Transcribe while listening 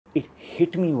it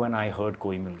hit me when I heard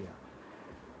Koi Mil Gaya.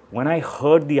 When I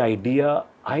heard the idea,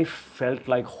 I felt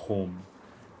like home.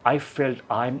 I felt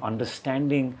I'm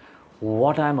understanding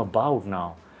what I'm about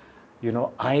now.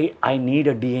 I need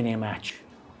a DNA match.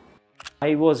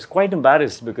 I was quite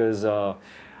embarrassed because a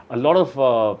lot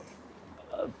of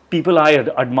people I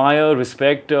admire,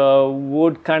 respect,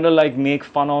 would kind of like make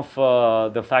fun of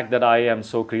the fact that I am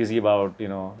so crazy about,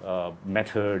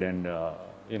 method and,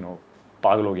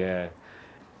 pagal ho gaya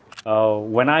hai.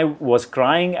 When I was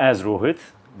crying as Rohit,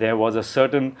 there was a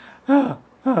certain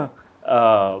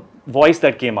voice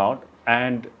that came out,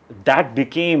 and that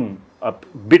became a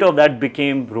bit of that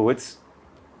became Rohit's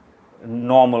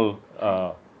normal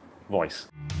voice.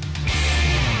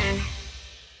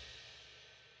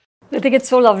 Hrithik, it's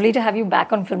so lovely to have you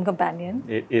back on Film Companion.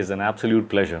 It is an absolute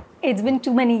pleasure. It's been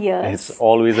too many years. It's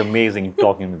always amazing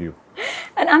talking with you.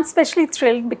 And I'm especially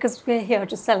thrilled because we're here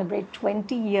to celebrate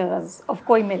 20 years of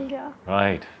Koi Mil Gaya.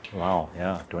 Right. Wow.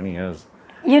 Yeah, 20 years.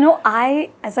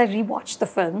 As I rewatched the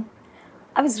film,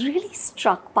 I was really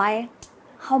struck by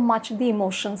how much of the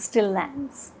emotion still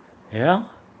lands. Yeah,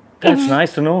 that's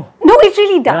nice to know. No, it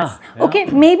really does. Yeah. Okay,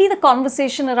 maybe the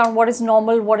conversation around what is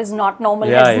normal, what is not normal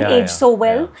hasn't aged so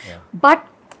well. But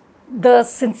the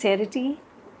sincerity,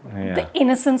 the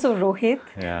innocence of Rohit,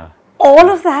 all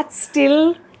of that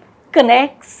still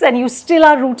connects, and you still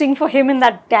are rooting for him in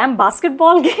that damn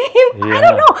basketball game. I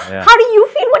don't know. How do you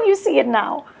feel when you see it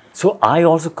now? So I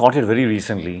also caught it very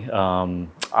recently.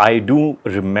 I do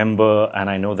remember, and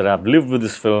I know that I've lived with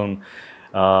this film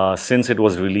since it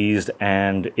was released,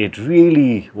 and it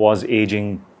really was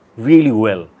aging really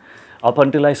well up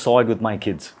until I saw it with my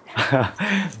kids.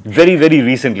 Very, very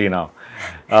recently now.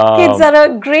 Kids are a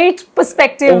great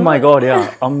perspective. Oh my God,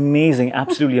 yeah. Amazing,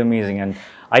 absolutely amazing. And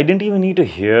I didn't even need to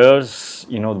hear,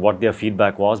 what their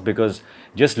feedback was, because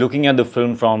just looking at the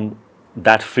film from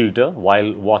that filter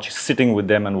while sitting with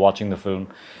them and watching the film,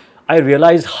 I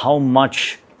realized how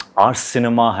much our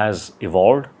cinema has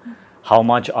evolved, how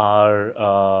much our,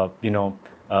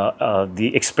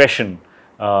 the expression,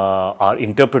 our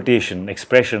interpretation,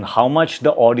 expression, how much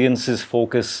the audience's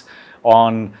focus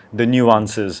on the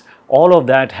nuances, all of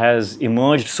that has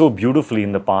emerged so beautifully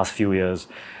in the past few years,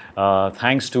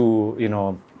 thanks to,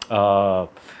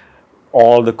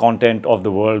 all the content of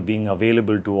the world being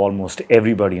available to almost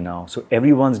everybody now. So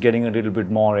everyone's getting a little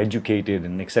bit more educated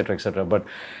and etc. etc. But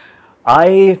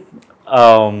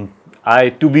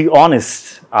to be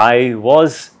honest, I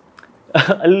was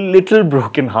a little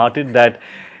broken-hearted that,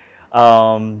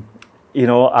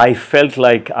 I felt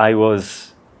like I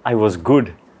was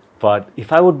good. But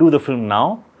if I would do the film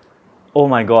now, oh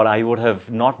my God, I would have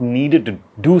not needed to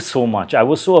do so much. I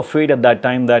was so afraid at that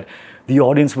time that the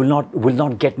audience will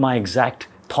not get my exact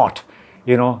thought.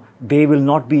 They will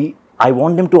not be. I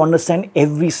want them to understand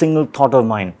every single thought of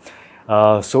mine.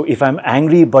 So if I'm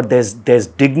angry, but there's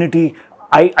dignity,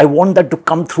 I want that to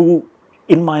come through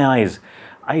in my eyes.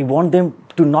 I want them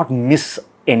to not miss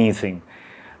anything.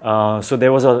 So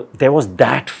there was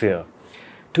that fear.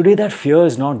 Today that fear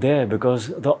is not there because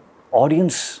the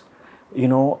audience,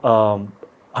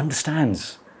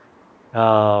 understands.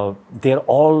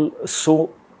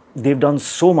 They've done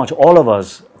so much, all of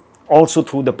us, also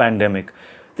through the pandemic.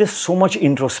 There's so much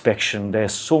introspection,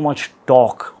 there's so much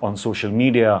talk on social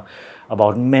media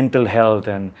about mental health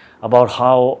and about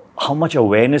how much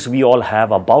awareness we all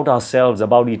have about ourselves,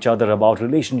 about each other, about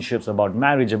relationships, about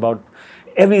marriage, about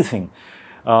everything.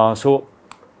 So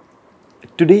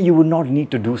today you would not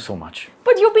need to do so much.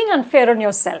 But you're being unfair on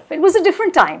yourself. It was a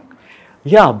different time.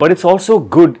 Yeah, but it's also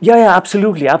good. Yeah,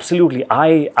 absolutely.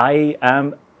 I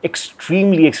am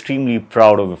extremely, extremely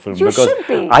proud of the film because should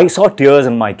be. I saw tears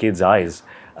in my kids' eyes.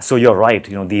 So you're right.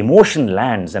 The emotion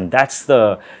lands, and that's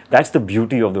the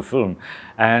beauty of the film.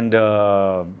 And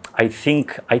I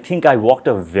think I walked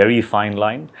a very fine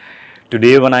line.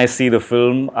 Today, when I see the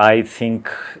film, I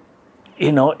think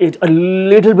it a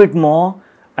little bit more,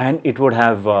 and it would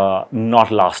have not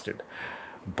lasted.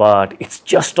 But it's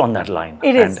just on that line.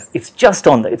 It is. And it's just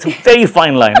on it's a very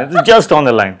fine line. It's just on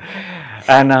the line.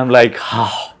 And I'm like,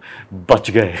 bach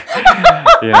gaye.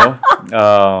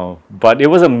 But it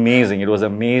was amazing. It was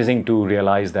amazing to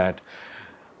realize that,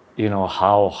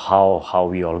 how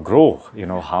we all grow,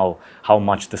 how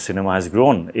much the cinema has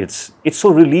grown. It's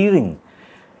so relieving,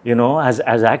 as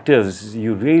actors,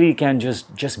 you really can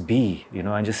just be,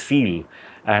 and just feel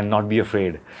and not be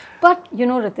afraid. But,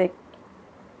 Hrithik,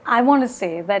 I want to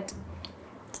say that,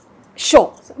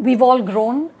 sure, we've all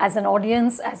grown as an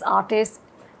audience, as artists,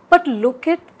 but look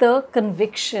at the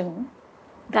conviction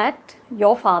that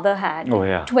your father had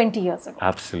 20 years ago.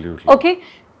 Absolutely. Okay?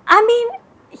 I mean,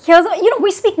 here's,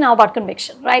 we speak now about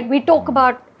conviction, right? We talk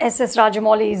about S.S.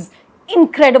 Rajamouli's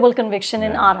incredible conviction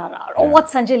in RRR, or what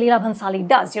Sanjay Leela Bhansali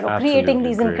does, creating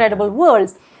these incredible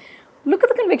worlds. Look at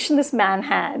the conviction this man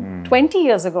had 20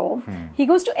 years ago. He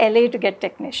goes to LA to get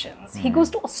technicians. He goes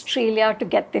to Australia to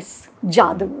get this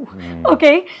Jadu,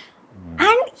 okay?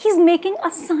 And he's making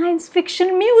a science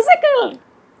fiction musical.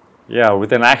 Yeah,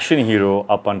 with an action hero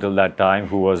up until that time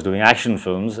who was doing action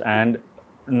films and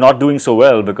not doing so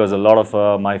well because a lot of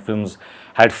my films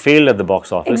had failed at the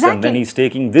box office. Exactly. And then he's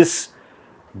taking this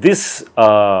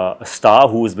star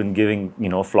who has been giving,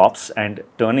 flops and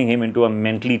turning him into a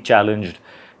mentally challenged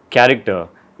character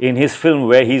in his film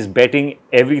where he's betting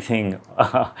everything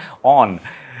on.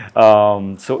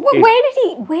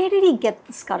 Where did he get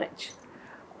this courage?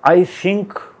 I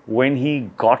think when he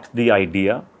got the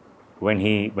idea, when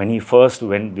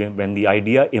the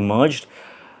idea emerged,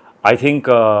 I think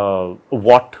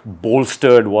what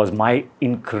bolstered was my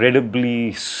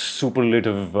incredibly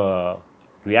superlative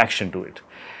reaction to it.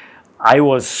 I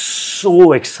was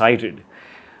so excited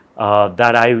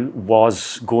that I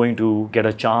was going to get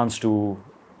a chance to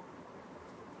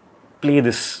play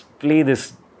this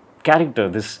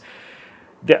character.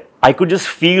 I could just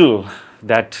feel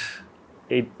that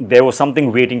there was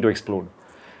something waiting to explode.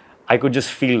 I could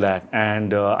just feel that,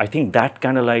 and I think that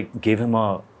kind of like gave him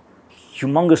a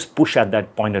humongous push at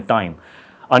that point of time,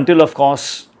 until of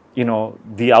course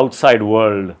the outside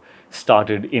world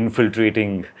started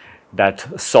infiltrating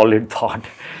that solid thought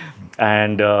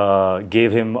and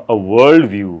gave him a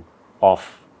worldview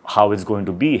of how it's going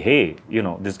to be. Hey,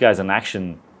 this guy's an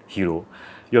action hero.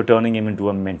 You're turning him into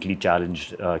a mentally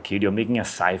challenged kid. You're making a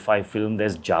sci-fi film.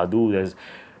 There's Jadu. There's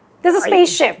a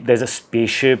spaceship. There's a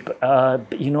spaceship.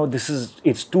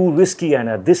 It's too risky. And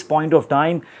at this point of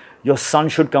time, your son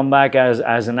should come back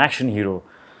as an action hero.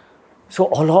 So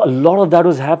a lot of that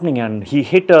was happening, and he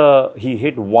hit a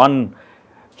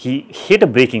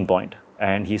breaking point,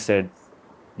 and he said,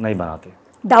 "Nahi banate."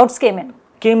 Doubts came in.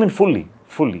 Came in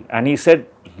fully, and he said,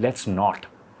 "Let's not."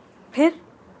 Phir?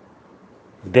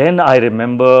 Then I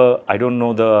remember, I don't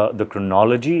know the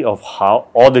chronology of how,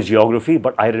 or the geography,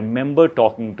 but I remember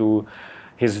talking to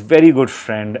his very good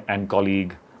friend and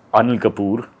colleague, Anil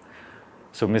Kapoor.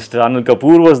 So Mr. Anil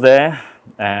Kapoor was there,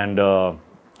 and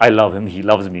I love him, he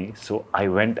loves me. So I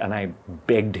went and I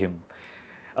begged him.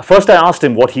 First I asked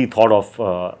him what he thought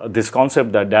of this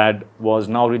concept that Dad was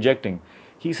now rejecting.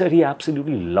 He said he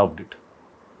absolutely loved it.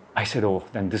 I said, oh,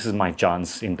 then this is my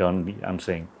chance internally, I'm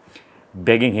saying.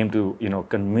 Begging him to,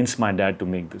 convince my dad to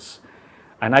make this.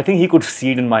 And I think he could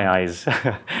see it in my eyes.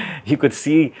 He could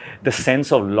see the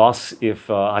sense of loss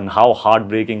and how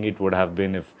heartbreaking it would have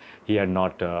been if he had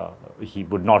not, he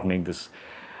would not make this.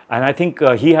 And I think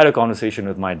he had a conversation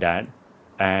with my dad,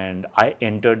 and I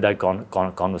entered that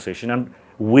conversation. And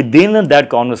within that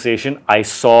conversation, I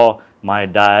saw my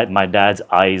dad's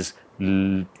eyes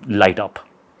light up.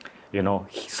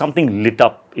 Something lit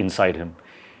up inside him.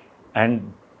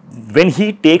 And when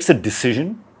he takes a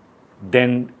decision,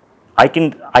 then I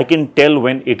can tell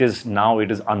when it is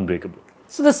unbreakable.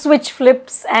 So the switch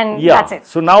flips and that's it.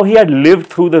 So now he had lived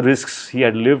through the risks, he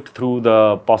had lived through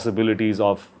the possibilities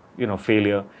of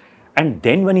failure, and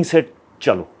then when he said,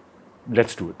 "Chalo,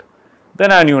 let's do it,"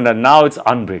 then I knew that now it's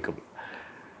unbreakable.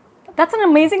 That's an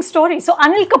amazing story. So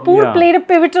Anil Kapoor played a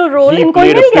pivotal role in Mil Gaya.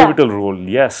 He played a pivotal role.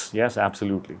 Yes,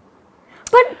 absolutely.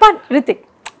 But Hrithik,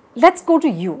 let's go to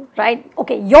you, right?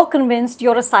 Okay, you're convinced,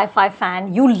 you're a sci-fi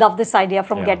fan, you love this idea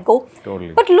from get-go.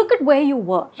 Totally. But look at where you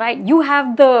were, right? You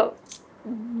have the,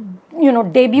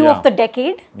 debut of the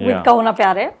decade with Kaho Na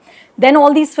Pyar Hai. Then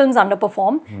all these films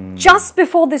underperform. Just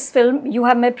before this film, you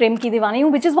have Main Prem Ki Deewani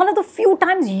Hoon, which is one of the few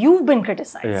times you've been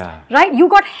criticized, right? You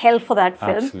got hell for that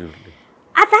film. Absolutely.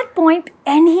 At that point,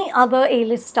 any other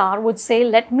A-list star would say,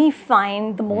 let me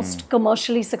find the most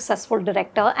commercially successful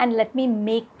director and let me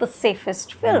make the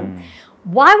safest film.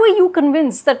 Why were you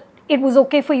convinced that it was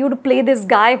okay for you to play this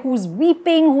guy who's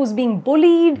weeping, who's being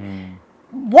bullied?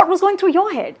 What was going through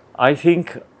your head? I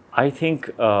think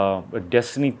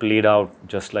destiny played out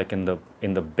just like in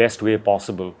the best way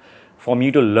possible for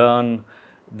me to learn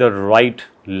the right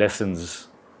lessons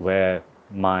where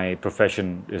my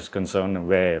profession is concerned and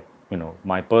where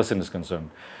my person is concerned,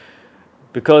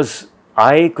 because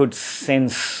I could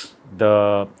sense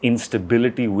the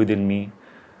instability within me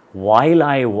while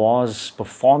I was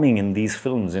performing in these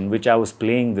films in which I was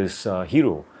playing this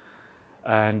hero,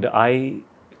 and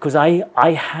because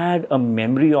I had a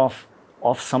memory of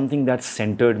something that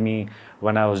centered me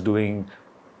when I was doing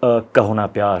Kaho Na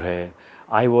Pyar Hai.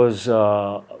 I was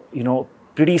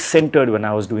pretty centered when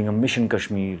I was doing a Mission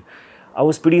Kashmir. I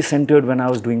was pretty centered when I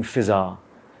was doing Fiza.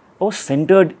 was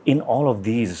centered in all of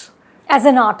these. As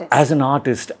an artist. As an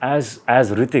artist, as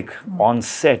Hrithik on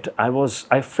set, I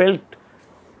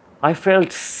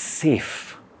felt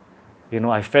safe. You know,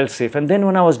 I felt safe. And then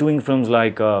when I was doing films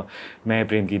like Main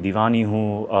Prem Ki Deewani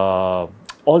Hoon,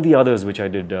 all the others which I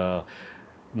did,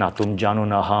 Na Tum Jano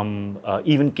Na Hum,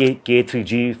 even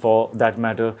K3G for that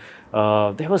matter,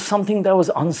 there was something that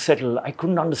was unsettled. I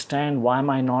couldn't understand why am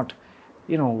I not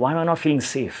feeling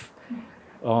safe?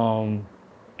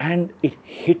 And it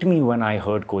hit me when I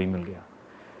heard Koi Mil Gaya.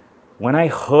 When I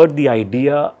heard the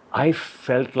idea, I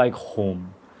felt like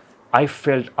home. I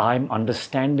felt I'm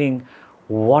understanding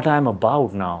what I'm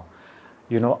about now.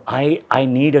 You know, I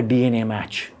need a DNA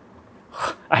match.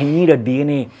 I need a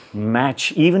DNA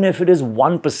match. Even if it is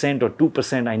 1% or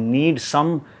 2%, I need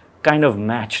some kind of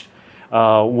match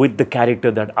with the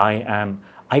character that I am.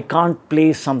 I can't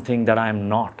play something that I'm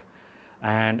not.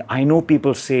 And I know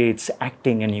people say it's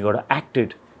acting and you got to act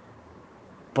it,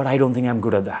 but I don't think I'm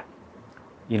good at that.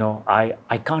 You know,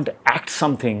 I can't act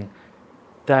something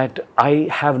that I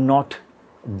have not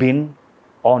been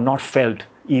or not felt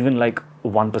even like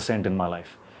 1% in my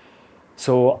life.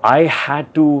 So I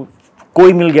had to,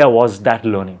 Koi Mil Gaya was that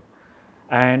learning.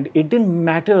 And it didn't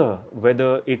matter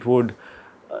whether it would,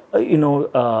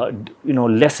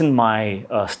 lessen my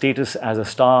status as a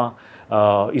star.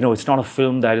 It's not a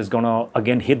film that is going to,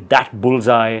 again, hit that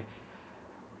bullseye.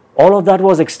 All of that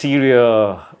was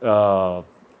exterior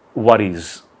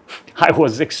worries. I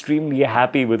was extremely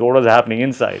happy with what was happening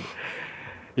inside.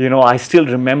 You know, I still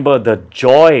remember the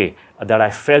joy that I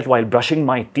felt while brushing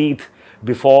my teeth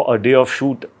before a day of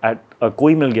shoot at a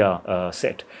Koi Mil Gaya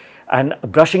set. And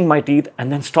brushing my teeth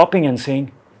and then stopping and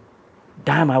saying,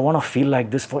 damn, I want to feel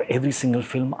like this for every single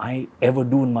film I ever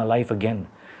do in my life again.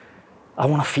 I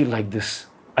want to feel like this.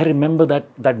 I remember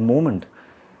that moment.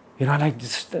 You know, like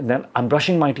then I'm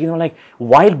brushing my teeth. I'm like,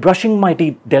 while brushing my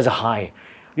teeth, there's a high.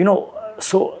 You know,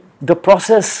 so the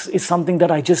process is something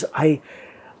that I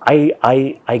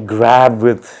grabbed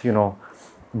with, you know,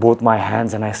 both my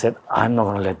hands, and I said, I'm not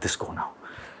going to let this go now.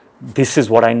 This is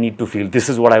what I need to feel. This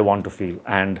is what I want to feel.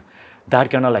 And that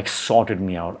kind of like sorted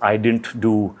me out. I didn't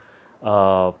do,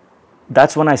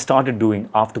 that's when I started doing,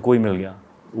 after Koi Mil Gaya,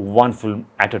 one film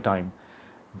at a time.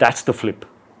 That's the flip.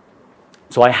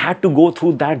 So I had to go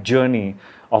through that journey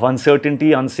of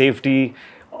uncertainty, unsafety,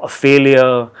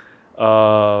 failure,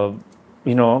 not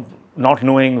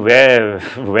knowing where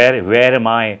am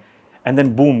I, and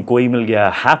then boom, Koi Mil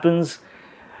Gaya happens.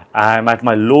 I'm at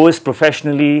my lowest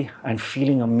professionally and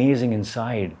feeling amazing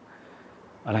inside.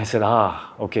 And I said,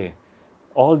 okay,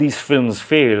 all these films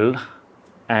failed,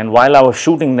 and while I was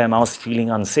shooting them, I was feeling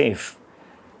unsafe.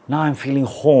 Now I'm feeling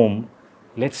home.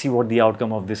 Let's see what the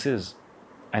outcome of this is.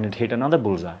 And it hit another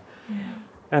bullseye. Yeah.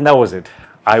 And that was it.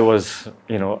 I was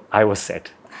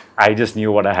set. I just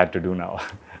knew what I had to do now.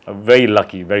 Very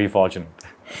lucky, very fortunate.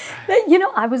 You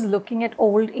know, I was looking at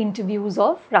old interviews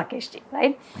of Rakesh ji,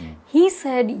 right? He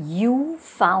said you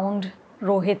found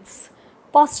Rohit's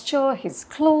posture, his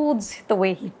clothes, the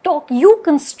way he talked. You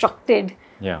constructed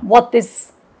what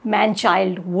this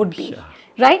man-child would be,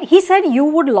 right? He said you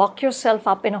would lock yourself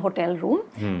up in a hotel room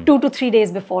 2 to 3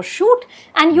 days before shoot,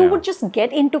 and you would just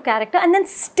get into character and then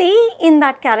stay in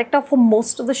that character for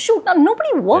most of the shoot. Now,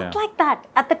 nobody worked like that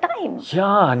at the time.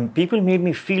 Yeah, and people made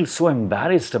me feel so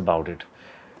embarrassed about it.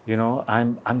 You know,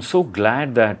 I'm so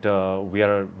glad that we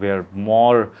are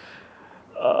more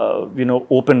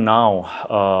open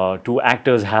now to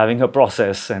actors having a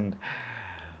process, and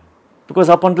because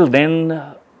up until then,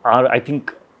 I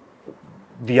think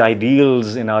the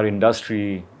ideals in our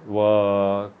industry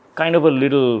were kind of a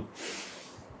little,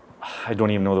 I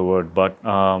don't even know the word, but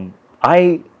I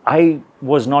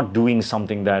was not doing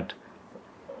something that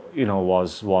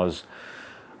was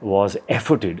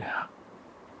efforted.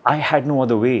 I had no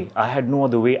other way.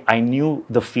 I knew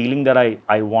the feeling that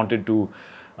I wanted to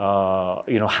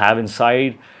have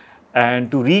inside, and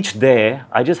to reach there,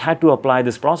 I just had to apply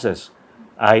this process.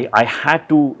 I had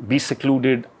to be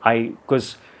secluded.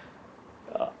 Because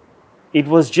it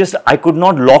was just, I could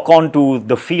not lock on to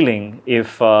the feeling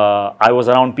if I was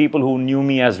around people who knew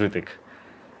me as Hrithik.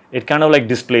 It kind of like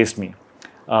displaced me.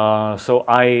 So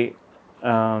I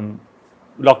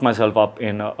locked myself up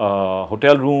in a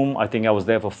hotel room. I think I was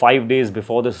there for 5 days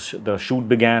before the shoot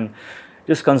began,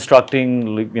 just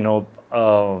constructing,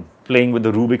 playing with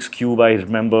the Rubik's Cube. I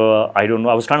remember, I don't know,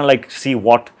 I was trying to like see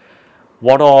what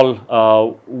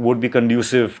all would be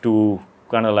conducive to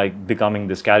kind of like becoming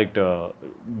this character,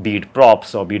 be it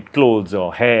props or be it clothes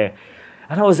or hair.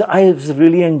 And I was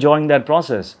really enjoying that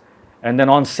process. And then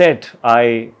on set,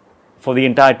 for the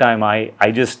entire time,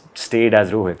 I just stayed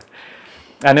as Rohit.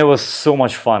 and it was so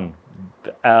much fun.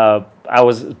 I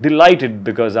was delighted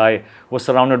because I was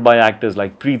surrounded by actors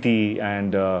like Preeti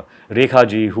and Rekha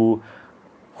ji who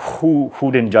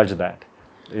didn't judge that,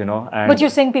 you know. And but you're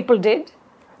saying people did?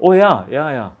 oh yeah, yeah,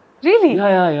 yeah. Really? Yeah,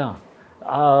 yeah, yeah.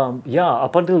 Yeah,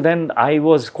 up until then, I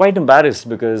was quite embarrassed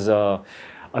because a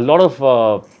lot of,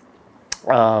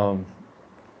 I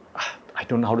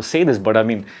don't know how to say this, but I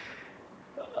mean,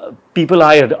 people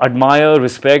I admire,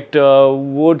 respect,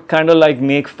 would kind of like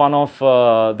make fun of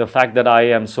the fact that I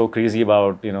am so crazy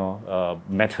about, you know,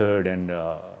 method and,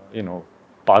 you know,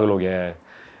 pagal ho gaya hai.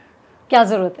 क्या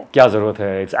जरूरत है? Kya zarurat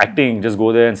hai? It's acting. Just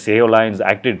go there and say your lines.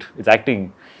 Act it. It's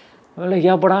acting. I'm like,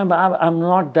 yeah, but I'm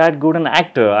not that good an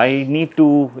actor. I need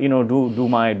to, you know, do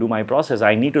my process.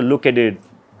 I need to look at it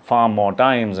far more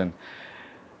times. And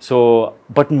so,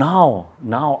 but now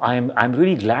I'm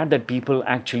really glad that people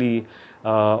actually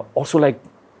also, like,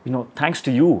 you know, thanks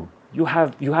to you, you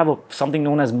have something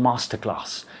known as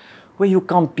masterclass, where you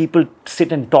come, people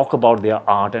sit and talk about their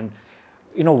art, and,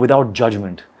 you know, without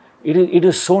judgment. It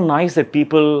is so nice that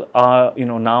people are, you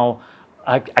know, now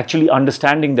actually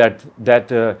understanding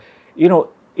that you know,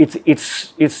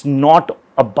 it's not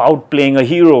about playing a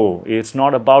hero. It's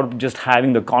not about just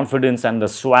having the confidence and the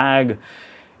swag.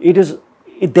 There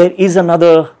is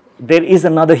another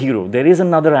hero. There is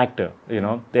another actor. You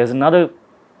know, there's another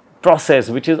process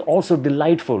which is also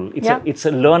delightful. It's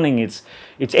a learning. It's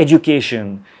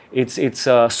education. It's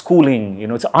schooling. You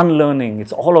know, it's unlearning.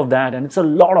 It's all of that, and it's a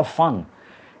lot of fun.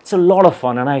 It's a lot of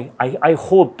fun, and I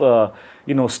hope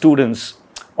you know, students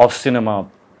of cinema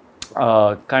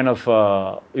kind of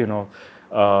you know,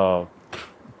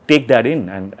 take that in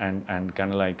and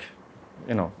kind of like,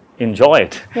 you know, enjoy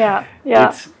it. Yeah,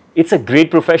 yeah. It's a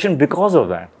great profession because of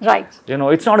that. Right. You know,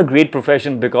 it's not a great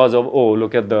profession because of, oh,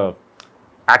 look at the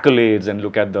accolades and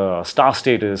look at the star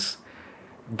status.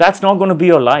 That's not going to be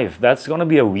your life. That's going to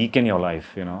be a week in your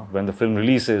life. You know, when the film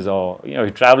releases, or, you know, you're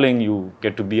traveling, you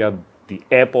get to be at the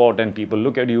airport and people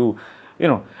look at you. You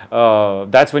know,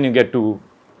 that's when you get to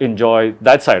enjoy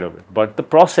that side of it. But the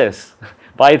process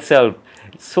by itself,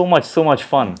 it's so much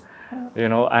fun. You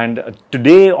know, and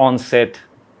today on set,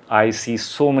 I see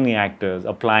so many actors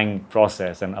applying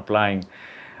process and applying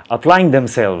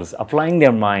themselves, applying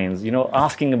their minds, you know,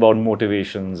 asking about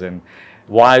motivations and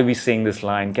why are we saying this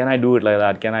line? Can I do it like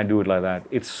that? Can I do it like that?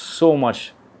 It's so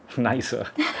much nicer.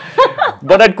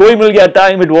 But at Koi Mil Gaya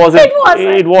time, it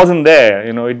wasn't there.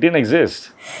 You know, it didn't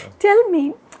exist. Tell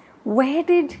me, where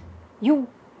did you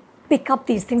pick up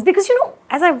these things? Because, you know,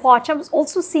 as I watch, I was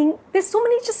also seeing there's so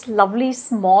many just lovely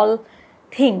small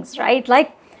things, right?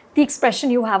 Like the expression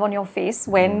you have on your face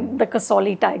when the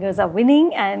Kasoli Tigers are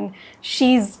winning and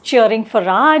she's cheering for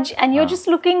Raj, and you're just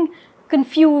looking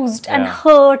confused and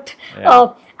hurt.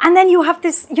 And then you have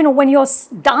this, you know, when you're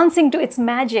dancing to It's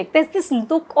Magic, there's this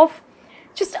look of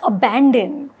just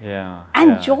abandon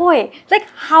and joy. Like,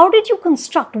 how did you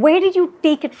construct? Where did you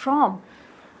take it from?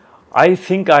 I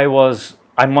think I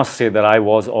must say that I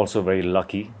was also very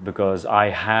lucky because I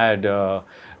had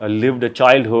lived a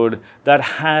childhood that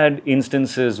had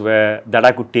instances that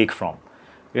I could take from,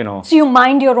 you know. So you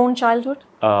mind your own childhood?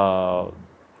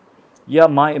 Yeah,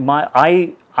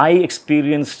 I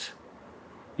experienced,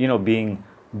 you know, being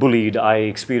bullied. I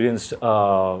experienced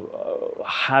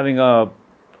having a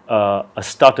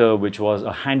stutter, which was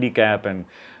a handicap and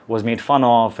was made fun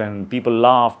of, and people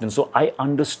laughed, and so I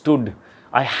understood.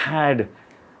 I had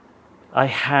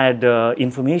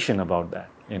information about that.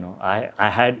 You know, I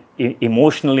had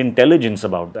emotional intelligence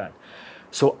about that,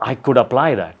 so I could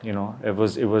apply that. You know, I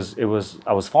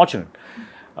was fortunate.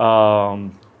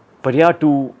 But yeah,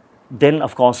 then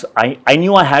of course I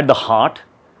knew I had the heart.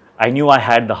 I knew I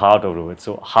had the heart of Rohit.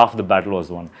 So half the battle was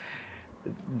won.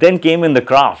 Then came in the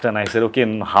craft, and I said,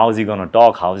 okay, how is he going to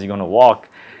talk? How is he going to walk?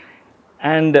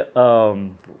 And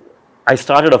I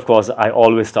started, of course, I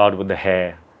always start with the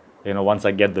hair. You know, once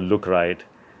I get the look right.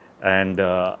 And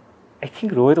I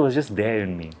think Rohit was just there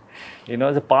in me. You know,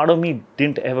 as a part of me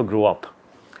didn't ever grow up.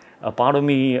 A part of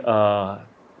me, you know,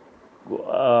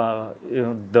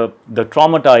 the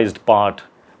traumatized part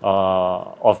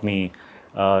of me,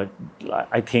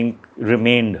 I think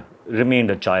remained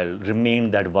a child,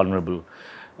 remained that vulnerable.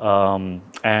 And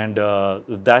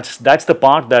that's the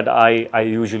part that I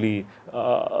usually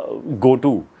go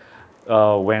to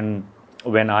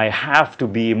when I have to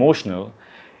be emotional.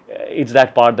 It's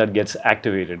that part that gets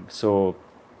activated. So,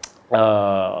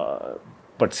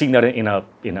 but seeing that in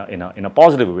a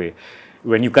positive way,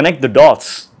 when you connect the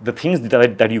dots, the things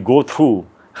that you go through,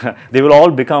 they will all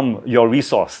become your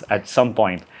resource at some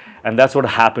point, and that's what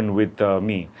happened with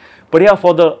me. But yeah,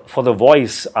 for the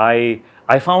voice, I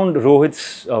found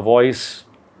Rohit's voice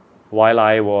while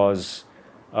I was,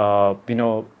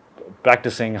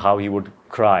 practicing how he would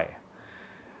cry.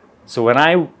 So when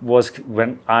I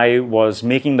was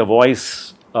making the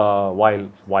voice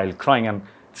while crying, and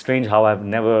it's strange how I've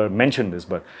never mentioned this,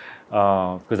 but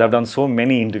because I've done so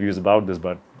many interviews about this,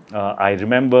 but I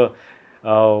remember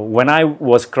when I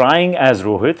was crying as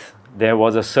Rohit, there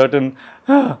was a certain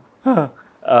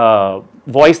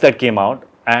voice that came out,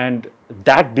 and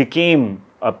that became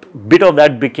a bit of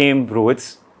that became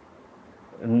Rohit's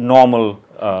normal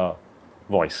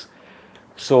voice.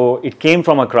 So it came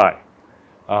from a cry.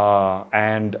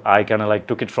 And I kind of like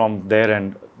took it from there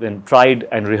and then tried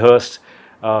and rehearsed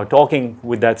talking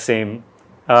with that same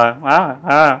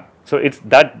so it's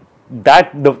that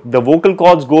the vocal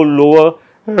cords go lower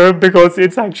because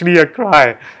it's actually a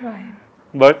cry. Right.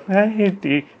 But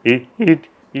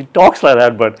he talks like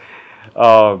that, but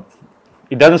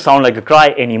it doesn't sound like a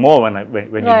cry anymore when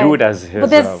you do it as his but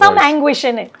there's some voice. anguish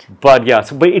in it. But yeah,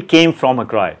 but it came from a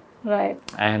cry. Right.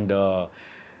 And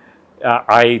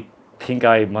I think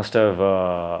I must have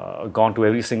gone to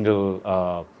every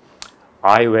single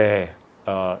eyewear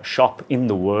shop in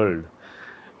the world,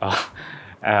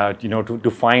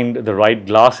 to find the right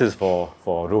glasses for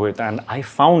Rohit, and I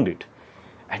found it,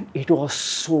 and it was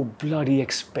so bloody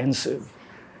expensive.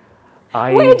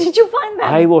 Where did you find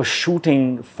that? I was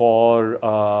shooting for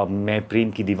Main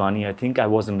Prem Ki Diwani. I think I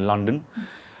was in London,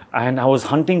 and I was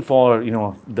hunting for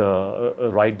the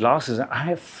right glasses.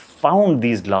 I found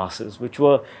these glasses, which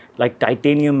were like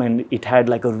titanium, and it had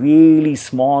like a really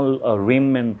small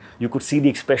rim, and you could see the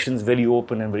expressions very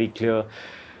open and very clear.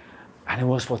 And it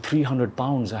was for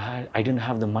 £300. I didn't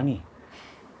have the money,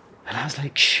 and I was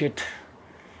like, shit,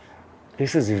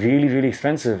 this is really, really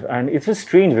expensive. And it was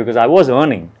strange because I was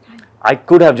earning. I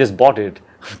could have just bought it,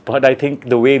 but I think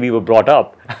the way we were brought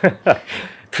up,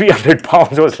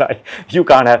 £300 was like, you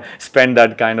can't have spend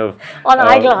that kind of on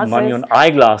eyeglasses. money on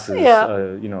eyeglasses,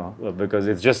 Yeah. because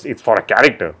it's for a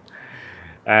character,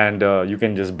 and you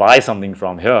can just buy something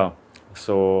from here.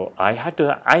 So I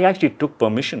actually took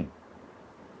permission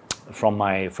from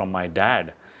my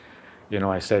dad.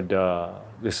 I said,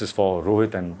 this is for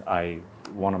Rohit, and I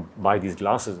want to buy these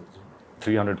glasses,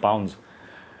 £300.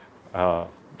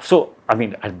 So, I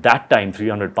mean, at that time,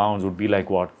 £300 would be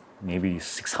like what, maybe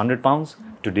 £600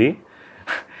 today.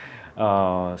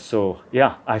 So,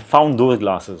 yeah, I found those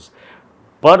glasses.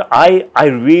 But I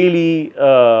really,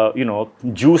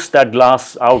 juiced that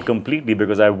glass out completely,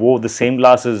 because I wore the same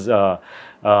glasses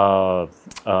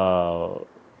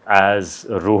as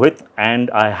Rohit,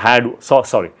 and I had,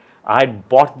 I had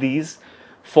bought these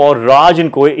for Raj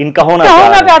in Kahona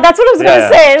Pyar. That's what I was going to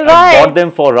say, right? I bought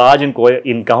them for Raj in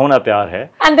Kahona Pyar Hai.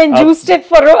 And then juiced it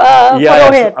for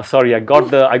Rohit. Sorry, I got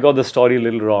the story a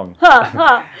little wrong.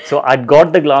 So I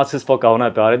got the glasses for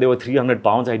Kahona Pyar Hai. They were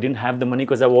 £300. I didn't have the money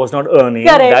because I was not earning.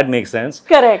 Correct. That makes sense.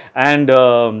 Correct. And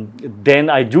then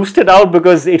I juiced it out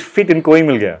because it fit in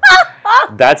Mil Gaya.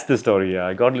 That's the story. Yeah,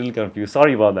 I got a little confused.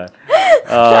 Sorry about that.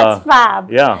 That's fab.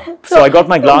 Yeah. So I got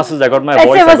my glasses, I got my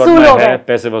voice, I got my hair.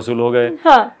 Paise vasool ho gaye.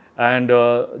 And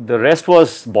the rest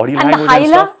was body language and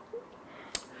stuff.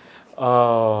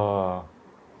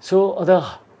 So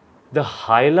the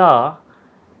Haila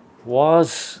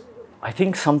was, I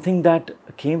think, something that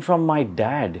came from my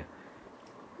dad.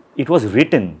 It was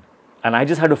written, and I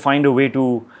just had to find a way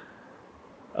to,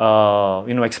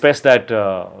 express that,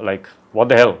 like, what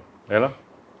the hell,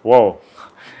 whoa.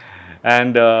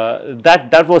 And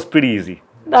that was pretty easy.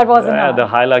 That wasn't hard. The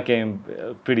Haila came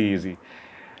pretty easy.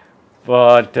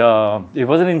 But it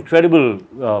was an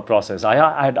incredible process. I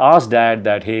had asked Dad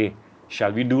that, hey,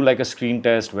 shall we do like a screen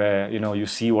test where, you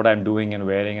see what I'm doing and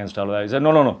wearing and stuff like that? He said,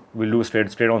 no, we'll do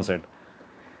straight on set.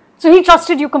 So he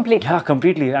trusted you completely? Yeah,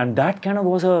 completely. And that kind of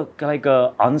was a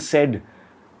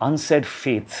unsaid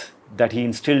faith that he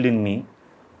instilled in me,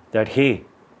 that, hey,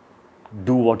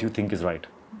 do what you think is right.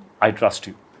 I trust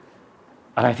you.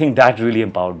 And I think that really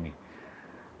empowered me,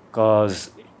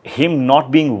 because him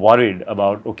not being worried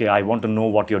about, okay, I want to know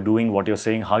what you're doing, what you're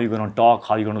saying, how you're going to talk,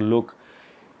 how you're going to look.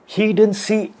 He didn't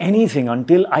see anything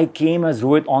until I came as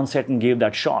Rohit on set and gave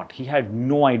that shot. He had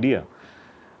no idea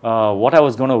what I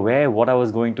was going to wear, what I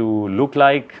was going to look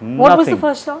like, nothing. What was the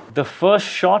first shot? The first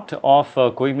shot of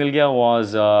Mil Gaya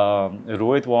was,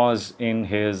 Rohit was in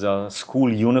his school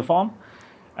uniform,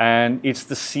 and it's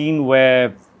the scene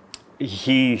where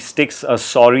he sticks a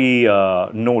sorry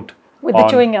note with the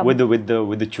chewing gum. With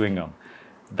the chewing gum.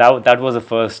 That was the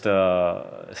first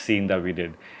scene that we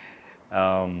did.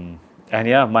 And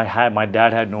yeah, my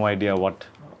dad had no idea what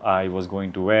I was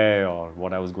going to wear or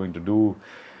what I was going to do.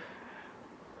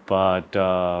 But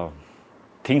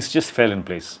things just fell in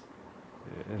place.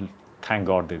 thank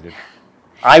God they did.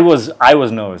 I was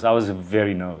nervous. I was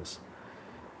very nervous.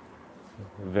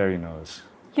 Very nervous.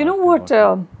 You know what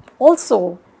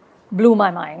also blew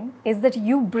my mind is that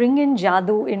you bring in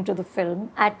Jadu into the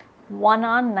film at 1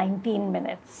 hour 19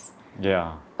 minutes.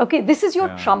 Yeah. Okay, this is your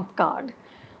trump card.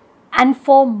 And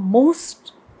for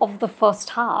most of the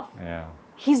first half,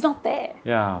 he's not there.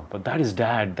 Yeah, but that is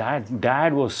Dad.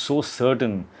 Dad was so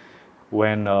certain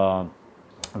when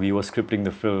we were scripting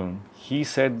the film. He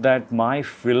said that my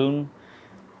film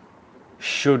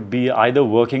should be either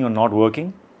working or not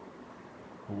working,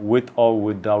 with or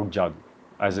without Jadu.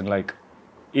 As in, like,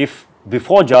 if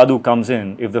before Jadu comes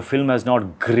in, if the film has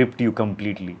not gripped you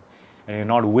completely and you're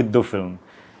not with the film,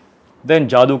 then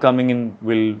Jadu coming in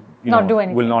will not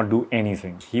do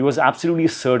anything. He was absolutely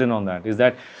certain on that. Is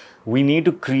that we need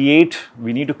to create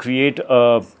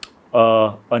a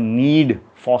need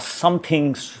for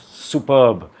something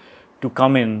superb to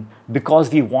come in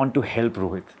because we want to help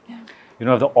Rohit. Yeah. You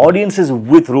know, if the audience is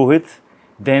with Rohit,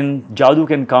 then Jadu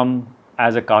can come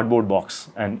as a cardboard box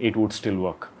and it would still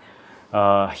work.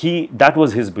 That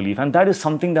was his belief, and that is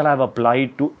something that I've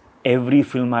applied to every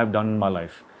film I've done in my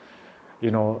life.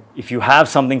 You know, if you have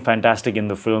something fantastic in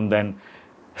the film, then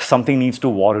something needs to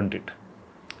warrant it.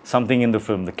 Something in the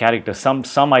film, the character,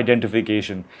 some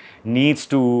identification needs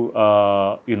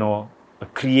to,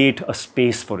 create a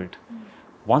space for it.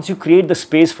 Once you create the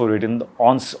space for it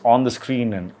on the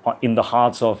screen and in the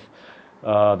hearts of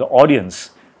the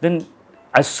audience, then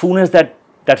as soon as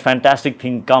that fantastic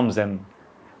thing comes and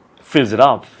fills it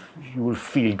up, you will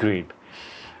feel great.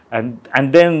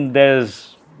 And then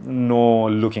there's no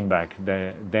looking back.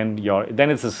 Then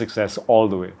it's a success all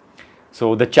the way.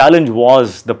 So the challenge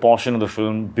was the portion of the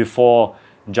film before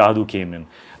Jadu came in.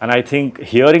 And I think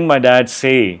hearing my dad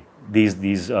say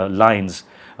these lines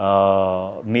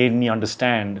made me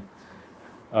understand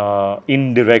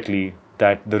indirectly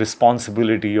that the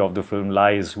responsibility of the film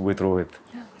lies with Rohit.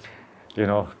 Yeah. You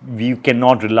know, you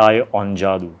cannot rely on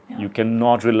Jadu. Yeah. You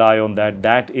cannot rely on that.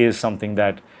 That is something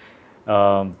that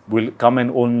will come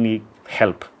and only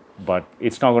help, but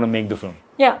it's not going to make the film.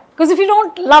 Yeah, because if you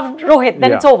don't love Rohit,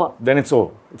 then it's over. Then it's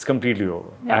over. It's completely over.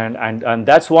 Yeah. And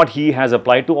that's what he has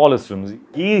applied to all his films.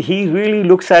 He really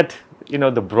looks at, you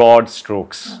know, the broad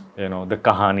strokes, you know, the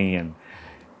kahani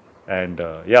and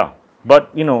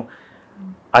But, you know,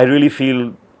 I really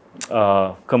feel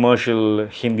commercial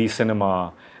Hindi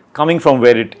cinema, coming from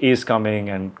where it is coming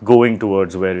and going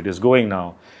towards where it is going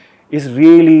now, is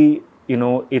really, you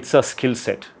know, it's a skill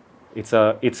set. It's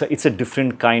a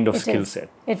different kind of skill set.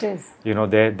 It is. You know,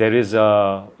 there is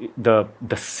the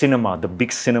cinema, the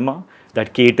big cinema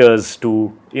that caters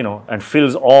to, you know, and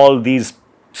fills all these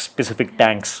specific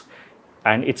tanks,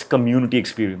 and it's community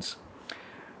experience.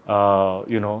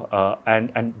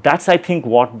 And that's, I think,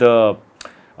 what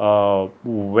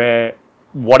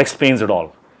explains it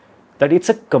all. That it's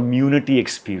a community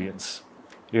experience.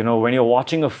 You know, when you're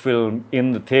watching a film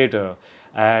in the theater,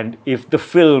 and if the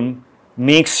film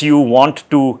makes you want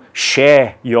to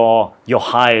share your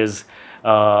highs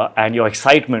and your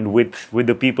excitement with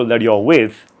the people that you're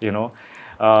with, you know,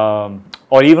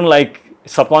 or even like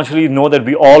subconsciously know that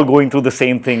we're all going through the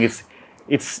same thing.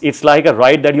 It's like a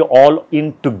ride that you're all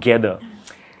in together.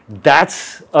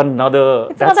 That's another.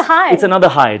 Another high. It's another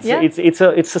high. It's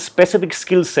a specific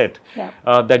skill set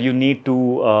that you need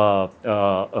to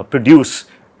produce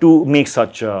to make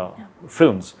such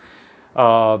films.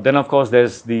 Then of course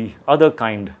there's the other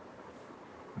kind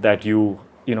that you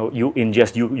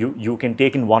ingest. You can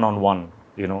take in one-on-one.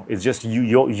 You know, it's just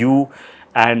you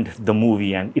and the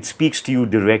movie, and it speaks to you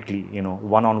directly. You know,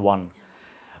 one-on-one,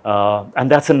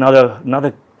 and that's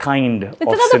another kind of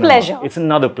cinema. It's another pleasure. It's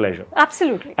another pleasure.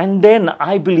 Absolutely. And then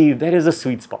I believe there is a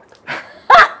sweet spot.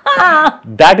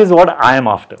 That is what I am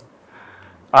after.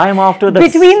 I am after the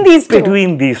between these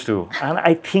two, and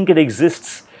I think it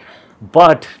exists.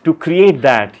 But to create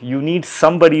that, you need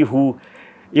somebody who,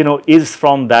 you know, is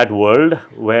from that world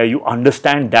where you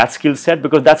understand that skill set,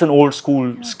 because that's an old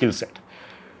school skill set.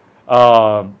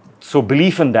 So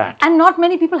belief in that. And not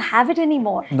many people have it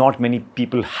anymore. Not many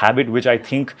people have it, which I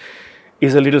think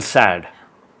is a little sad,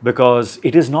 because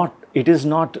it is not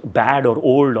bad or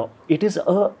old. It is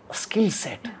a skill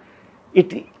set.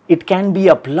 It can be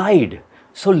applied.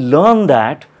 So learn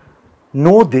that.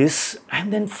 Know this,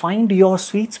 and then find your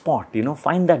sweet spot, you know,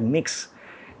 find that mix.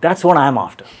 That's what I'm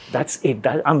after. That's it.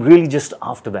 I'm really just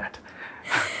after that.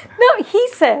 Now, he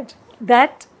said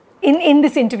that in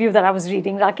this interview that I was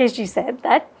reading, Rakesh ji said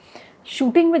that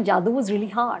shooting with Jadu was really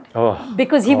hard. Oh,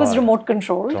 because he was God. remote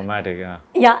controlled. Traumatic, yeah.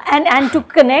 Yeah, and to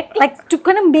connect, like to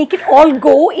kind of make it all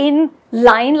go in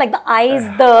line, like the eyes,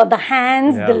 the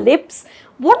hands, the lips.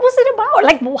 What was it about?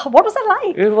 Like, what was it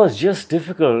like? It was just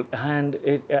difficult, and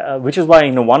which is why,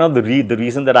 one of the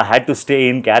reason that I had to stay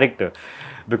in character,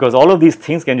 because all of these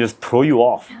things can just throw you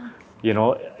off.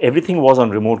 Everything was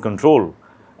on remote control,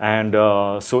 and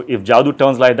so if Jadu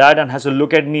turns like that and has to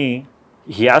look at me,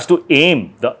 he has to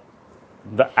aim. The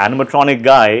animatronic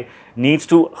guy needs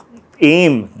to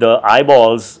aim the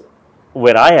eyeballs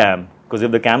where I am, because if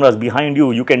the camera is behind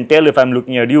you, you can tell if I'm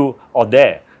looking at you or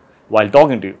there while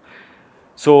talking to you.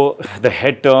 So the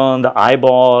head turn, the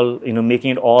eyeball,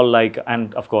 making it all like,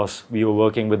 and of course we were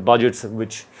working with budgets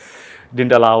which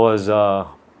didn't allow us,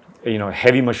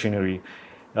 heavy machinery,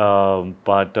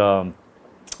 but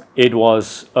it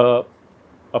was a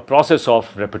process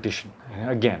of repetition,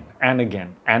 again and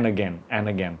again and again and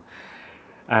again,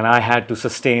 and I had to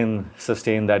sustain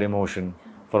that emotion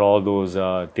for all those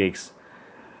takes.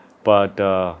 But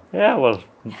yeah, well,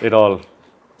 it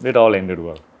all ended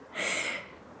well.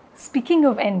 Speaking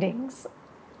of endings,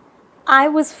 I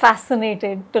was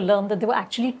fascinated to learn that there were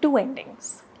actually two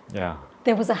endings. Yeah.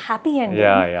 There was a happy ending.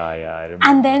 Yeah, I remember.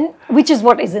 And then, which is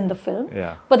what is in the film.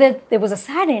 Yeah. But there was a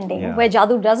sad ending where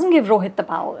Jadu doesn't give Rohit the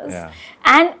powers. Yeah.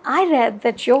 And I read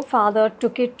that your father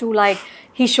took it to, like,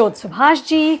 he showed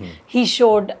Subhashji, he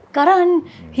showed Karan,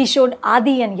 he showed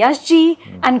Adi and Yashji,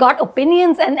 and got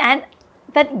opinions, and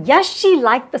that Yashji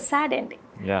liked the sad ending.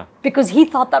 Yeah. Because he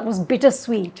thought that was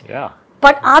bittersweet. Yeah.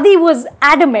 But Adi was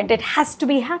adamant, it has to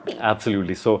be happy.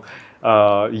 Absolutely. So,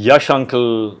 Yash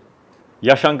uncle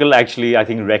actually, I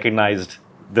think, recognized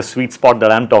the sweet spot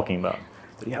that I'm talking about.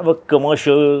 So you have a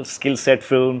commercial skill set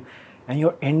film, and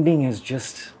your ending is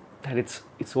just that it's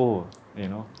over.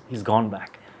 He's gone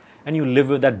back, and you live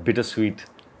with that bittersweet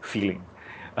feeling.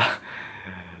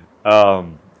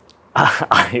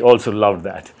 I also loved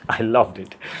that. I loved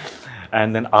it.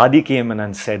 And then Adi came in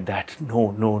and said that,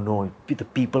 no, the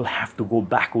people have to go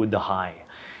back with the high.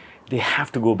 They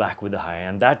have to go back with the high.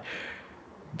 And that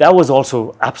was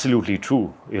also absolutely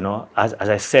true, as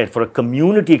I said, for a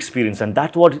community experience. And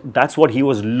that's what he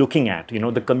was looking at,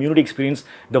 the community experience,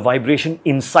 the vibration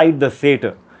inside the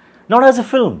theater. Not as a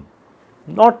film.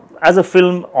 Not as a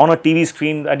film on a TV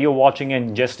screen that you're watching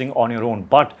and ingesting on your own,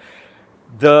 but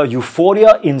the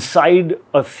euphoria inside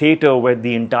a theater where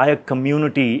the entire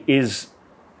community is,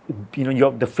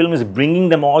 the film is bringing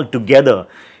them all together.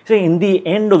 So in the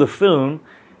end of the film,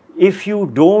 if you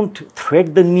don't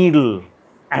thread the needle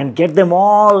and get them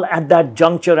all at that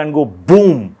juncture and go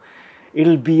boom,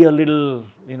 it'll be a little,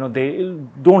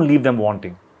 don't leave them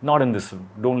wanting. Not in this film.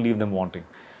 Don't leave them wanting.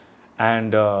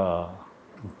 And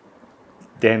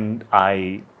then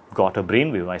I got a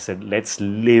brainwave. I said, let's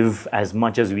live as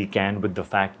much as we can with the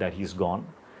fact that he's gone.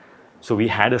 So we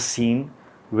had a scene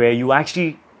where you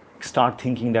actually start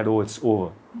thinking that, oh, it's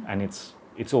over, and it's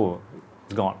over,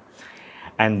 it's gone.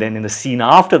 And then in the scene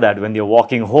after that, when they're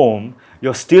walking home,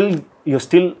 you're still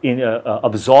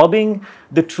absorbing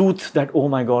the truth that, oh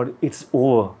my God, it's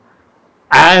over.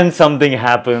 And something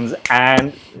happens,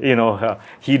 and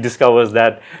he discovers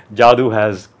that Jadu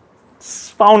has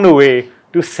found a way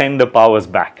to send the powers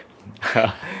back.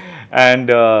 And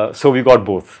so we got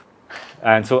both.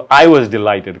 And so I was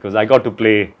delighted because I got to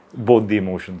play both the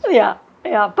emotions. Yeah.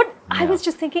 But I was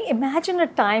just thinking, imagine a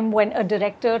time when a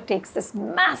director takes this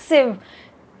massive,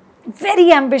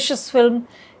 very ambitious film,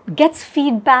 gets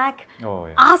feedback,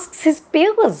 asks his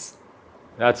peers.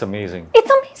 That's amazing. It's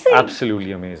amazing.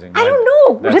 Absolutely amazing. I don't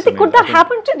know. Hrithik, could that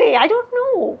happen today? I don't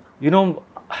know.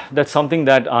 That's something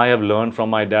that I have learned from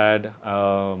my dad.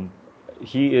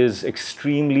 He is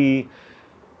extremely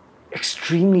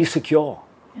secure.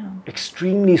 Yeah.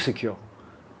 Extremely secure.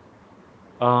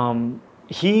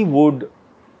 He would,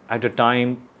 at a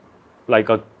time, like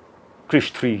a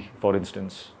Krish 3, for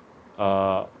instance,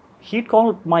 he'd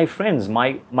call my friends,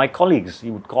 my colleagues,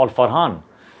 he would call Farhan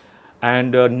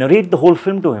and narrate the whole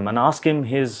film to him and ask him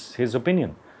his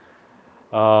opinion.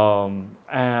 Adi.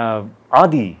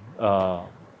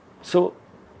 So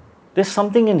there's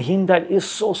something in him that is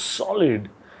so solid.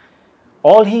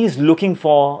 All he is looking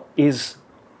for is,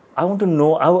 I want to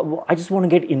know, I just want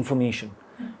to get information.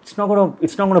 It's not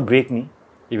gonna break me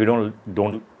if you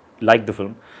don't like the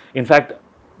film. In fact,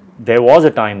 there was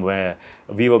a time where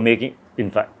we were making,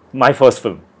 in fact, my first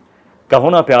film, Kaho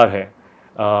Na Pyar Hai.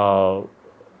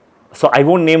 So I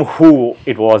won't name who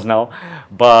it was now,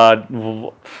 but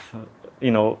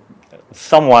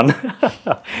someone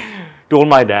told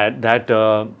my dad that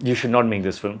you should not make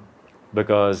this film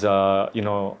because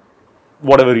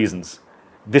whatever reasons,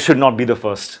 this should not be the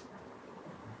first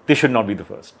This should not be the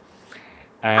first.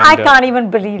 And, I can't even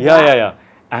believe that. Yeah.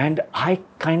 And I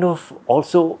kind of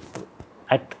also,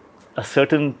 at a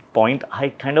certain point, I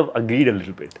kind of agreed a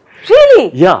little bit.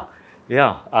 Really? Yeah.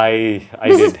 I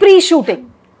This did. is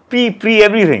pre-shooting. Pre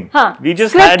everything. Huh. We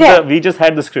just Script had here. we just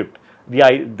had the script,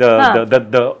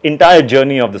 the entire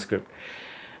journey of the script,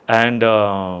 and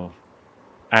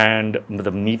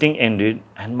the meeting ended,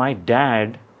 and my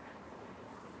dad,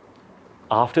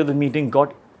 after the meeting,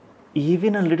 got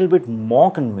even a little bit more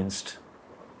convinced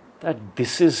that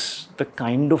this is the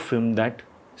kind of film that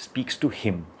speaks to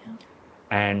him,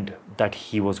 and that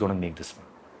he was going to make this film.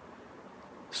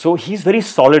 So he's very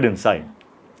solid inside.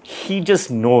 He just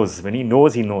knows. When he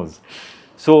knows, he knows.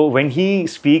 So when he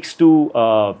speaks to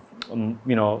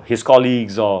his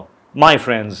colleagues or my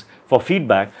friends for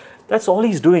feedback, that's all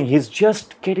he's doing. He's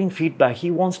just getting feedback.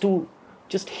 He wants to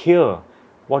just hear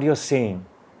what you're saying.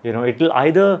 It'll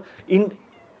either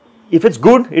if it's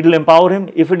good, it'll empower him.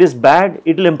 If it is bad,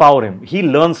 it'll empower him. He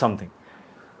learns something.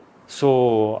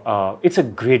 So it's a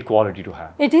great quality to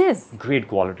have. It is. Great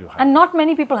quality to have. And not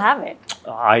many people have it.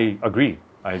 I agree.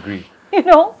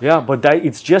 Yeah, but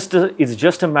it's just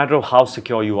a matter of how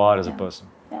secure you are as a person.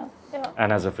 Yeah.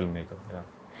 And as a filmmaker. Yeah.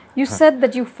 You said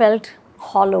that you felt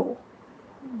hollow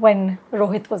when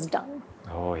Rohit was done.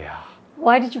 Oh yeah.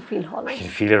 Why did you feel hollow? I can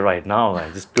feel it right now.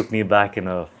 It just took me back in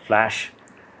a flash.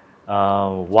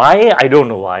 Why? I don't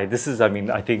know why.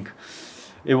 I think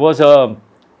it was a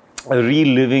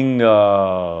reliving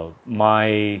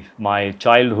my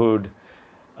childhood,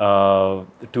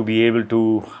 to be able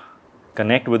to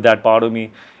connect with that part of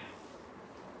me.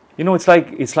 It's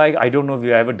like I don't know if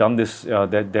you've ever done this.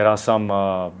 There are some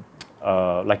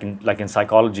like in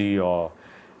psychology, or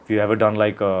if you ever done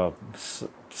like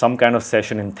some kind of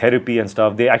session in therapy and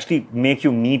stuff. They actually make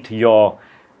you meet your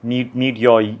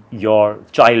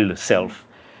child self,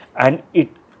 and it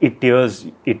tears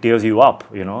you up.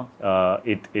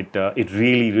 It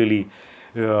really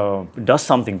does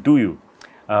something to you.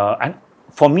 And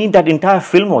for me, that entire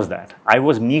film was that I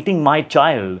was meeting my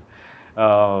child,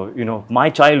 my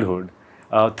childhood,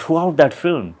 throughout that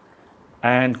film,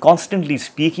 and constantly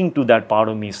speaking to that part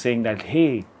of me, saying that,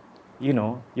 hey,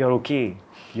 you're okay,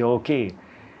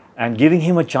 and giving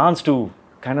him a chance to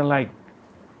kind of like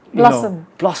blossom.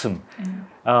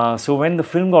 So when the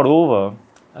film got over,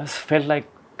 I just felt like,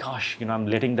 gosh, I'm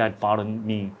letting that part of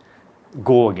me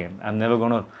go again. I'm never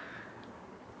gonna,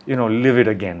 live it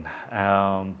again.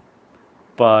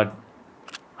 But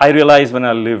I realized when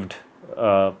I lived,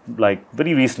 like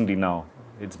very recently now,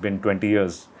 it's been 20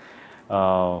 years,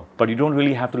 but you don't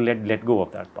really have to let go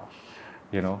of that part.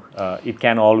 It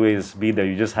can always be there.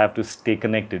 You just have to stay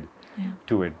connected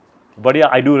to it. But yeah,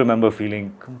 I do remember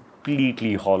feeling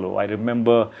completely hollow. I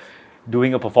remember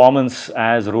doing a performance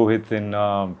as Rohit in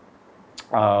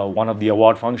one of the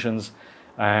award functions,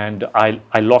 and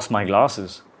I lost my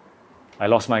glasses.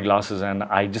 And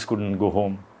I just couldn't go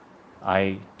home.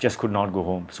 I just could not go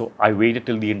home. So I waited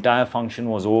till the entire function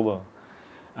was over,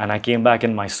 and I came back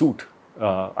in my suit.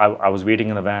 I was waiting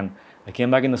in the van. I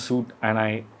came back in the suit, and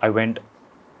I went,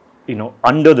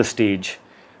 under the stage,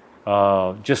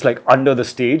 just like under the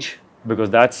stage, because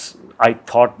that's, I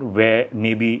thought, where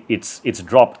maybe it's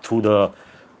dropped through the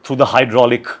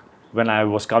hydraulic when I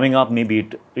was coming up. Maybe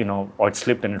it, or it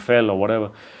slipped and it fell or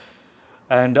whatever.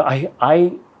 And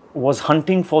I was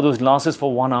hunting for those glasses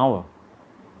for 1 hour.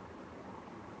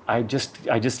 I just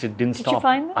it didn't stop. Did you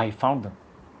find them? I found them.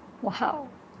 Wow.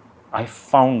 I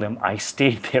found them. I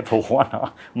stayed there for 1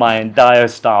 hour. My entire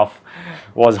staff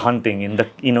was hunting in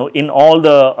in all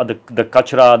the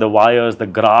kachra, the wires, the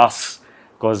grass,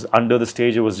 because under the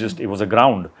stage it was a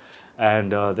ground,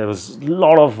 and there was a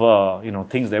lot of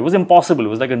things there. It was impossible. It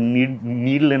was like a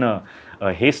needle in a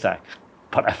haystack,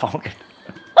 but I found it.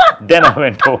 Then I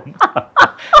went home.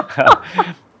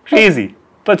 Crazy,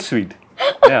 but sweet.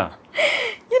 Yeah.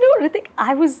 Hrithik,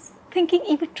 I was thinking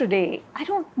even today, I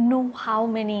don't know how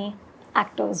many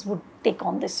actors would take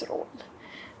on this role,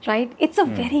 right? It's a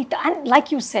very, and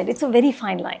like you said, it's a very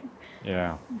fine line.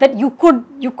 Yeah. That you could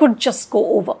just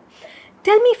go over.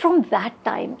 Tell me, from that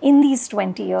time, in these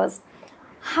 20 years,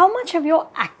 how much have your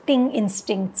acting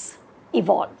instincts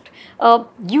evolved?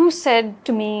 You said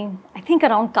to me, I think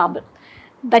around Kabul,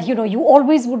 that you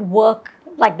always would work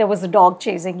like there was a dog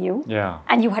chasing you,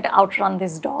 and you had to outrun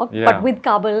this dog. Yeah. But with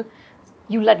Kabul,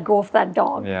 you let go of that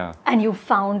dog, and you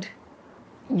found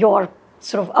your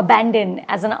sort of abandon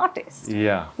as an artist.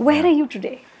 Yeah. Where are you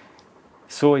today?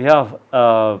 So yeah,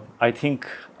 I think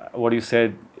what you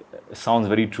said sounds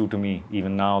very true to me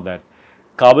even now, that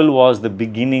Kabul was the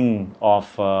beginning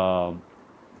of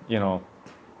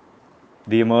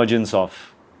the emergence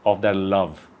of that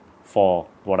love for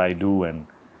what I do, and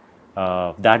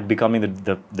that becoming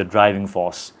the driving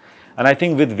force. And I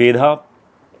think with Vedha,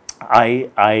 I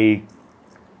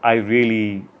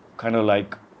really kind of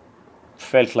like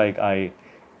felt like I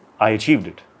achieved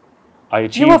it.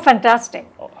 You were fantastic.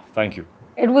 Oh, thank you.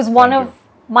 It was one of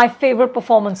my favorite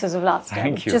performances of last year.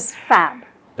 Thank you. Just fab.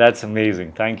 That's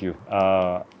amazing. Thank you.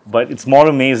 But it's more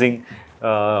amazing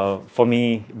for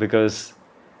me because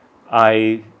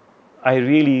I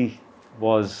really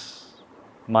was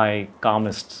my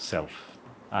calmest self.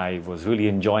 I was really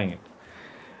enjoying it.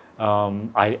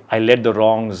 I led the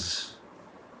wrongs.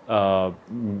 I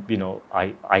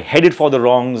headed for the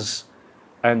wrongs,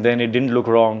 and then it didn't look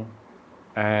wrong,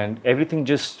 and everything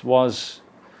just was.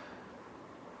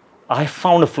 I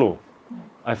found a flow.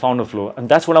 And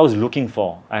that's what I was looking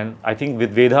for. And I think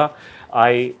with Vedha,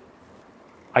 I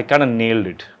kind of nailed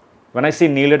it. When I say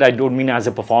nailed it, I don't mean as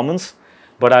a performance,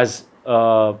 but as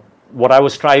what I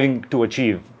was striving to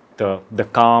achieve, the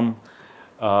calm,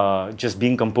 just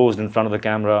being composed in front of the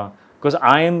camera. Because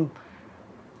I am,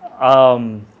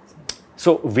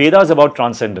 so Veda is about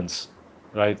transcendence,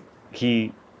 right?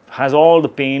 He has all the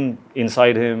pain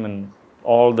inside him and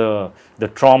all the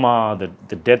trauma,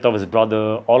 the death of his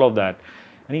brother, all of that.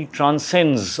 And he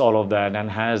transcends all of that and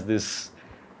has this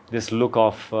look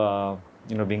of,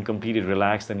 being completely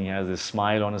relaxed, and he has this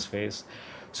smile on his face.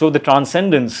 So the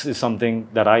transcendence is something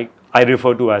that I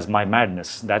refer to as my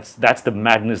madness. That's the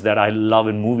madness that I love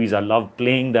in movies. I love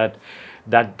playing that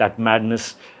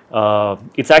madness.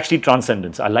 It's actually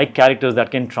transcendence. I like characters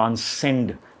that can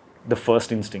transcend the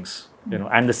first instincts,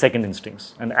 and the second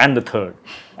instincts, and the third,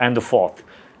 and the fourth.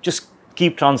 Just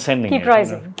keep transcending keep it.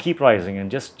 Rising. Keep rising,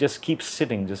 and just keep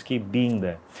sitting, just keep being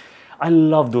there. I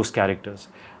love those characters.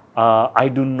 I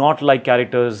do not like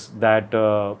characters that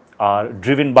are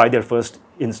driven by their first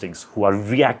instincts, who are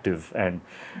reactive, and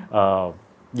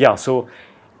so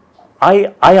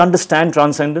I understand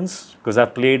transcendence because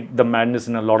I've played the madness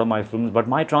in a lot of my films, but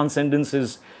my transcendence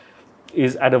is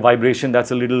at a vibration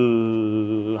that's a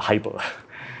little hyper.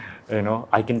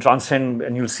 I can transcend,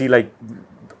 and you'll see like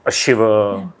a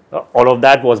shiver. Yeah. All of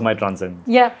that was my transcendence.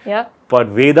 Yeah. But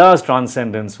Veda's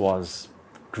transcendence was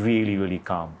really, really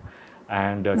calm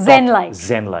and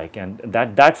Zen-like, and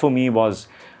that for me was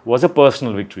a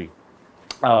personal victory.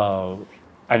 And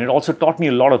it also taught me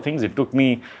a lot of things. It took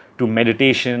me to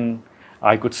meditation.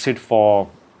 I could sit for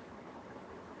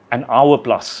an hour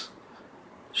plus.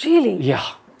 Really?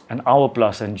 Yeah, an hour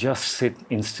plus, and just sit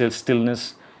in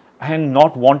stillness and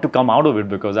not want to come out of it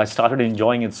because I started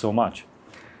enjoying it so much.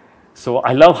 So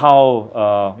I love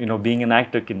how, being an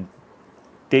actor can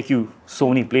take you so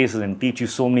many places and teach you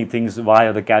so many things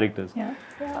via the characters. Yeah.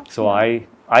 So I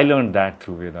learned that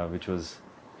through Veda, which was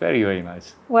very, very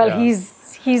nice. Well,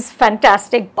 he's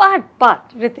fantastic. But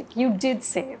Hrithik, you did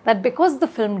say that because the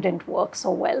film didn't work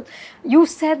so well, you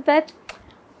said that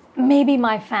maybe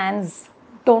my fans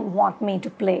don't want me to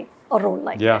play a role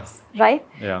like this, right?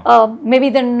 Yeah. Maybe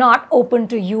they're not open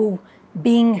to you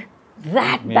being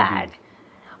that bad.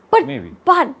 But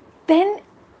then,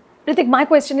 Hrithik, my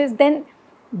question is then,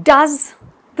 does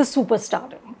the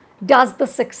superstardom, does the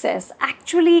success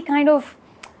actually kind of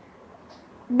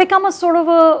become a sort of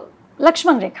a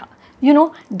Lakshman Rekha?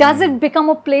 Does it become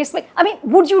a place like,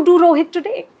 would you do Rohit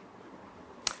today?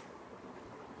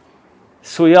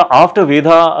 So yeah, after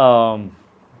Veda,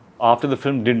 after the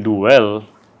film didn't do well,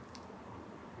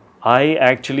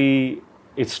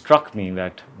 it struck me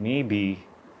that maybe,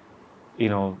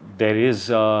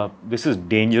 this is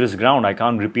dangerous ground. I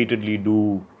can't repeatedly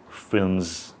do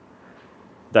films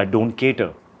that don't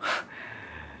cater.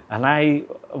 And I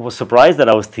was surprised that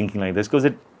I was thinking like this because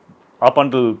up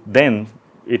until then,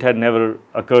 it had never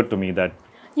occurred to me that...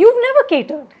 You've never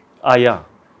catered. Yeah.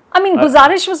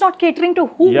 Guzarish was not catering to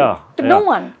who? Yeah. To no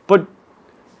one. But,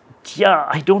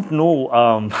 I don't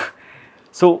know.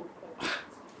 So,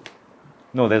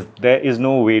 no, there is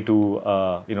no way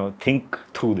to, think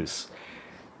through this.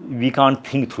 We can't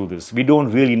think through this. We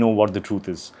don't really know what the truth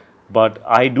is. But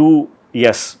I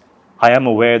am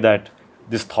aware that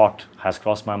this thought has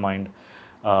crossed my mind.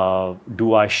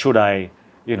 Should I,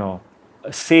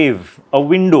 save a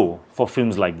window for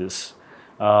films like this,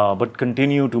 but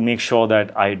continue to make sure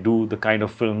that I do the kind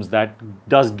of films that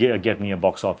does get me a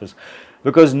box office.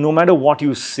 Because no matter what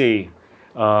you say,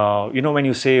 when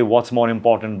you say what's more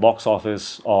important, box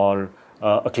office or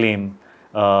acclaim,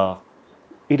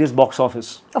 it is box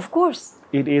office. Of course.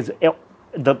 It is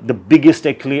the biggest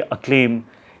acclaim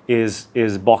is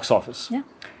box office. Yeah.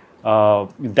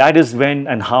 That is when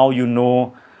and how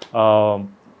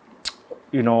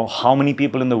how many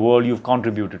people in the world you've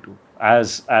contributed to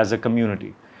as a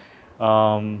community.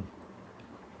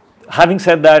 having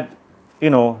said that,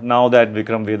 now that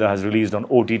Vikram Vedha has released on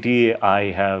OTT,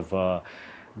 I have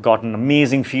gotten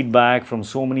amazing feedback from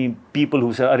so many people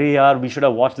who said, "Arey yaar, we should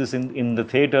have watched this in the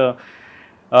theater."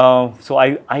 So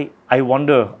I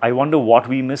wonder what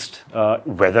we missed,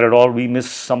 whether at all we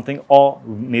missed something, or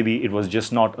maybe it was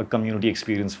just not a community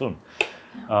experience film.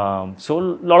 So a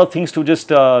lot of things to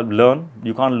just learn.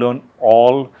 You can't learn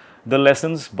all the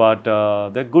lessons, but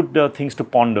they're good things to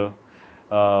ponder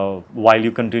while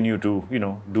you continue to,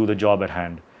 do the job at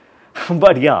hand.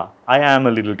 But yeah, I am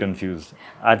a little confused.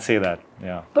 I'd say that,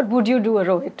 yeah. But would you do a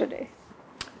Rohit today?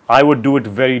 I would do it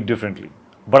very differently,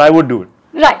 but I would do it.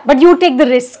 Right, but you take the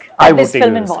risk of this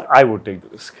film involved. I would take the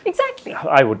risk. Exactly.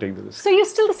 I would take the risk. So you're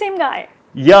still the same guy.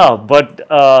 Yeah, but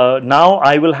now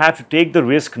I will have to take the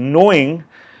risk knowing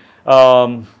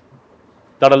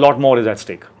that a lot more is at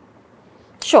stake.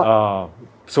 Sure.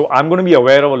 So I'm going to be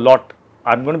aware of a lot.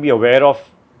 I'm going to be aware of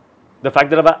the fact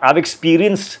that I've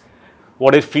experienced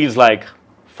what it feels like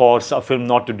for a film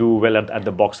not to do well at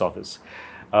the box office,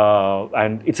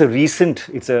 and it's a recent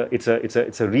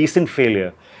recent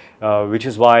failure, which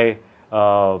is why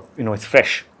it's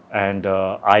fresh and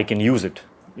I can use it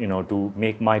to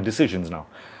make my decisions now.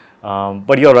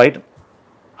 But you're right.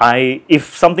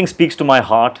 If something speaks to my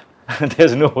heart,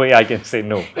 there's no way I can say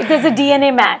no. There's a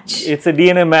DNA match. It's a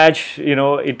DNA match.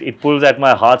 It pulls at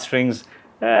my heartstrings.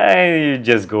 You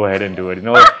just go ahead and do it.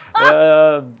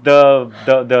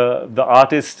 The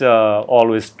artist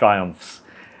always triumphs.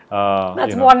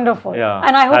 That's wonderful. Yeah,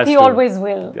 and I hope he always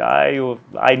will.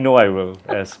 I know I will.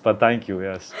 Yes, but thank you.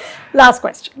 Yes. Last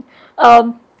question.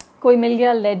 Koi Mil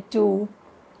Gaya led to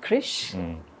Krish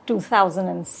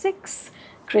 2006,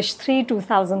 Krish 3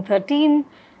 2013.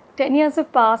 10 years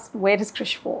have passed. Where is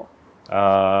Krish 4?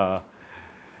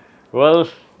 Well,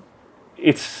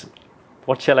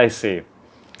 what shall I say?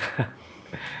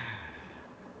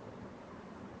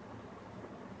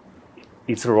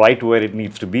 It's right where it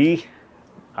needs to be.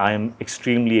 I am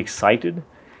extremely excited.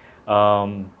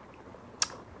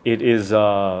 It is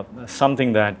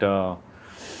something that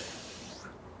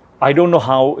I don't know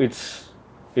how it's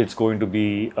going to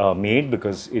be made,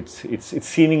 because it's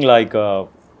seeming like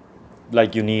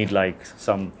you need like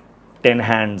some 10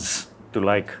 hands to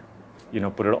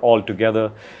put it all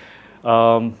together.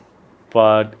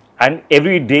 And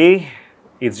every day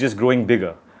it's just growing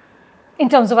bigger. In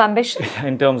terms of ambition?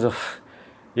 In terms of,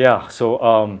 yeah.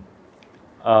 So,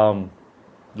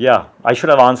 yeah, I should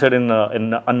have answered in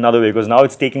another way, because now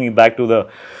it's taking me back to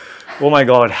oh my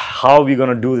God, how are we going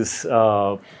to do this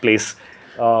place?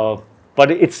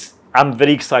 But I'm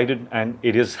very excited, and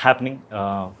it is happening.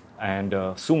 And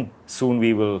soon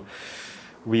we will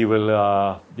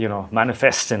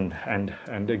manifest and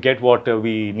get what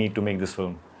we need to make this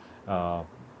film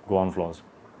go on floors.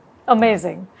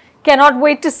 Amazing. Cannot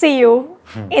wait to see you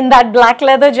in that black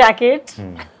leather jacket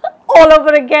all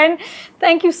over again.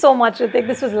 Thank you so much, Hrithik.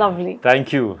 This was lovely.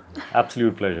 Thank you.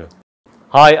 Absolute pleasure.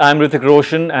 Hi, I'm Hrithik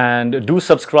Roshan, and do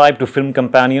subscribe to Film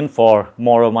Companion for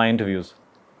more of my interviews.